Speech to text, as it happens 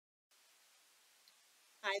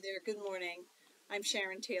Hi there, good morning. I'm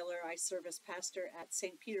Sharon Taylor. I serve as pastor at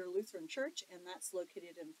St. Peter Lutheran Church, and that's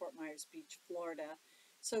located in Fort Myers Beach, Florida.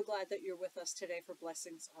 So glad that you're with us today for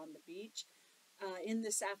Blessings on the Beach. In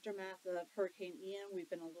this aftermath of Hurricane Ian, we've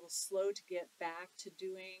been a little slow to get back to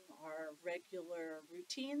doing our regular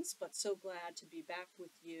routines, but so glad to be back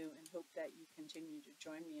with you and hope that you continue to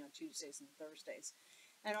join me on Tuesdays and Thursdays.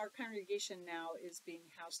 And our congregation now is being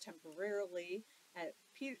housed temporarily at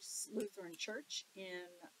Peter's Lutheran Church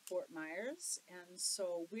in Fort Myers, and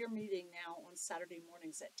so we're meeting now on Saturday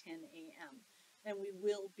mornings at 10 a.m. and we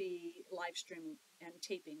will be live streaming and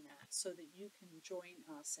taping that so that you can join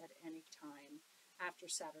us at any time after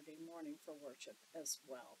Saturday morning for worship as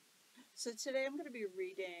well. So today I'm going to be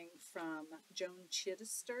reading from Joan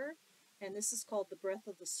Chittister, and this is called The Breath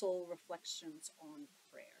of the Soul, Reflections on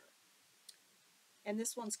Prayer. And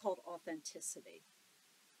this one's called Authenticity.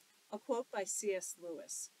 A quote by C.S.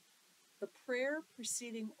 Lewis: "The prayer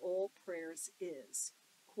preceding all prayers is,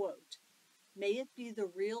 quote, may it be the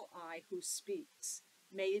real I who speaks,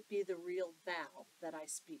 may it be the real thou that I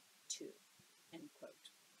speak to," end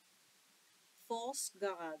quote. False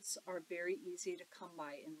gods are very easy to come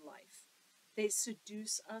by in life. They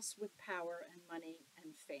seduce us with power and money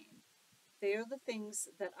and fame. They are the things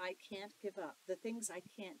that I can't give up, the things I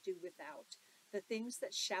can't do without, the things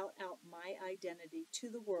that shout out my identity to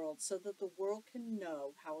the world so that the world can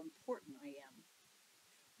know how important I am.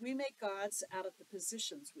 We make gods out of the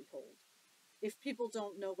positions we hold. If people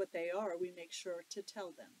don't know what they are, we make sure to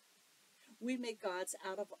tell them. We make gods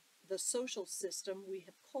out of the social system we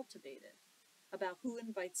have cultivated, about who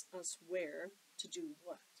invites us where to do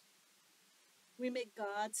what. We make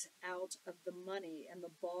gods out of the money and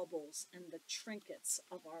the baubles and the trinkets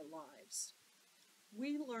of our lives.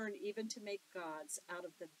 We learn even to make gods out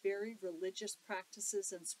of the very religious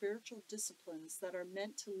practices and spiritual disciplines that are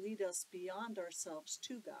meant to lead us beyond ourselves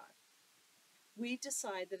to God. We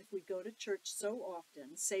decide that if we go to church so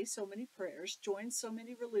often, say so many prayers, join so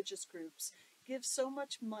many religious groups, give so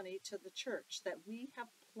much money to the church, that we have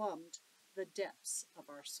plumbed the depths of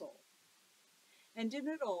our soul. And in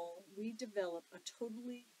it all, we develop a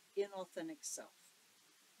totally inauthentic self.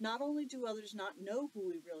 Not only do others not know who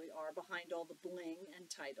we really are behind all the bling and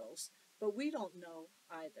titles, but we don't know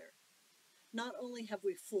either. Not only have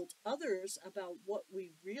we fooled others about what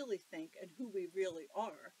we really think and who we really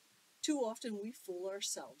are, too often we fool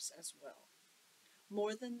ourselves as well.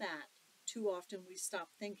 More than that, too often we stop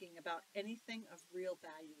thinking about anything of real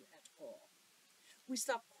value at all. We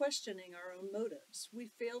stop questioning our own motives. We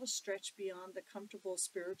fail to stretch beyond the comfortable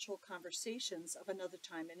spiritual conversations of another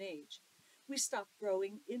time and age. We stop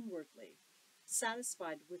growing inwardly,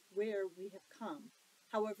 satisfied with where we have come,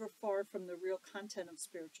 however far from the real content of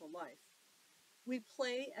spiritual life. We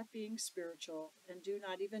play at being spiritual and do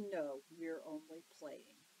not even know we're only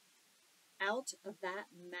playing. Out of that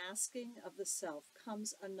masking of the self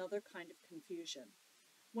comes another kind of confusion.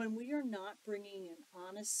 When we are not bringing an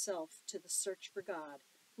honest self to the search for God,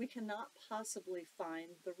 we cannot possibly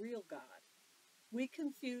find the real God. We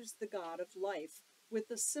confuse the God of life with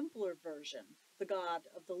the simpler version, the God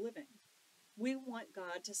of the living. We want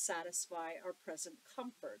God to satisfy our present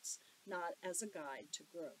comforts, not as a guide to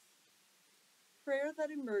growth. Prayer that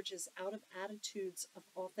emerges out of attitudes of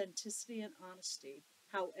authenticity and honesty,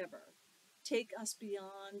 however, take us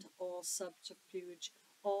beyond all subterfuge,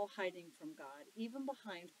 all hiding from God, even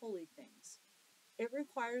behind holy things. It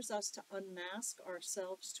requires us to unmask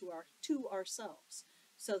ourselves to ourselves,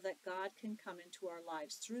 so that God can come into our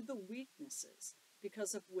lives through the weaknesses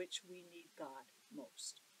because of which we need God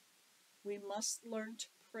most. We must learn to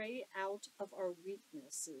pray out of our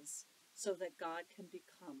weaknesses so that God can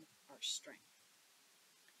become our strength.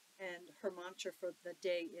 And her mantra for the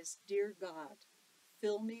day is, "Dear God,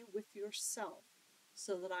 fill me with yourself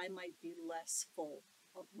so that I might be less full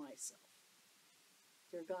of myself."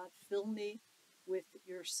 Dear God, fill me with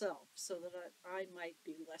yourself so that I might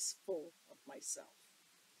be less full of myself.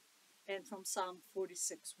 And from Psalm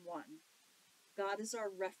 46:1, God is our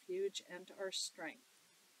refuge and our strength,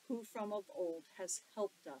 who from of old has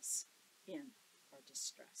helped us in our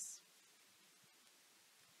distress.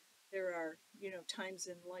 There are, times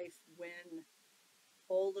in life when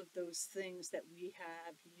all of those things that we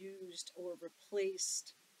have used or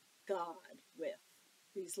replaced God with,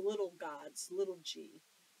 these little gods, little g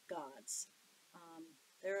gods,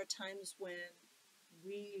 there are times when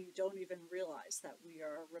we don't even realize that we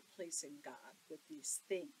are replacing God with these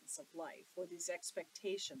things of life, or these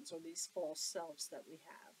expectations, or these false selves that we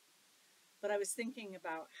have. But I was thinking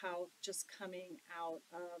about how just coming out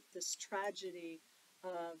of this tragedy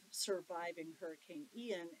of surviving Hurricane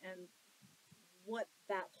Ian and what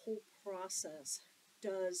that whole process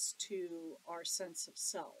does to our sense of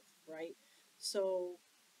self, right? So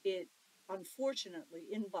it unfortunately,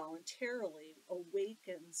 involuntarily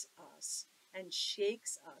awakens us and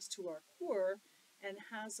shakes us to our core and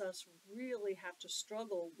has us really have to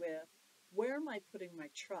struggle with, where am I putting my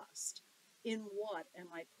trust? In what am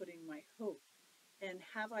I putting my hope? And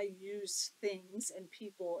have I used things and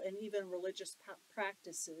people and even religious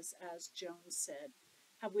practices, as Joan said,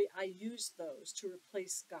 I used those to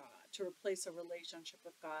replace God, to replace a relationship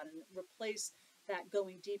with God, and replace that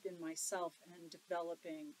going deep in myself and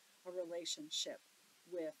developing a relationship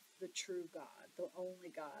with the true God, the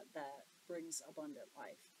only God that brings abundant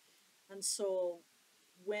life. And so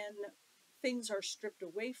when things are stripped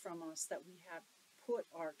away from us that we have put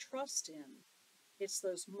our trust in, it's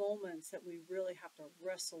those moments that we really have to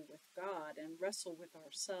wrestle with God and wrestle with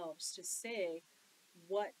ourselves to say,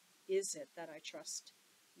 what is it that I trust?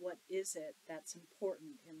 What is it that's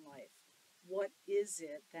important in life? What is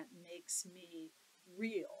it that makes me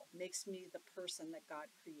real, makes me the person that God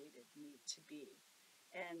created me to be?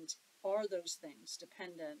 And are those things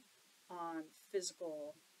dependent on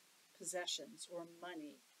physical possessions or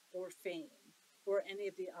money or fame or any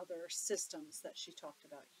of the other systems that she talked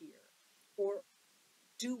about here? Or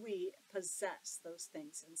do we possess those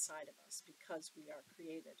things inside of us because we are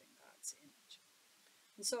created in God's image?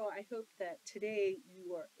 And so I hope that today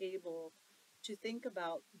you are able to think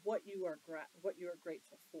about what you are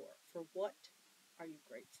grateful for. For what are you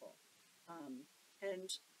grateful? And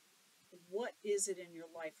what is it in your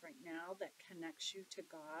life right now that connects you to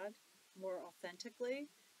God more authentically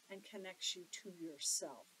and connects you to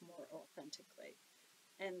yourself more authentically?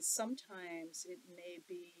 And sometimes it may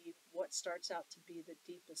be what starts out to be the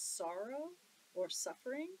deepest sorrow or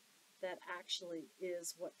suffering that actually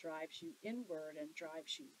is what drives you inward and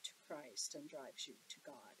drives you to Christ and drives you to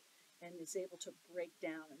God, and is able to break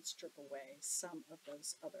down and strip away some of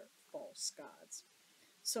those other false gods.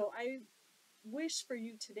 So I wish for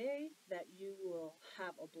you today that you will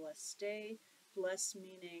have a blessed day. Blessed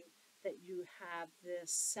meaning that you have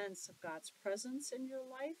this sense of God's presence in your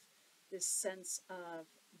life, this sense of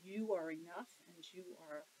you are enough and you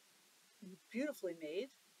are beautifully made,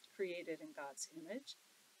 created in God's image,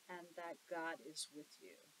 and that God is with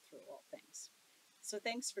you through all things. So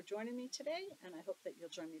thanks for joining me today, and I hope that you'll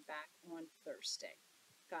join me back on Thursday.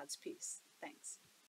 God's peace. Thanks.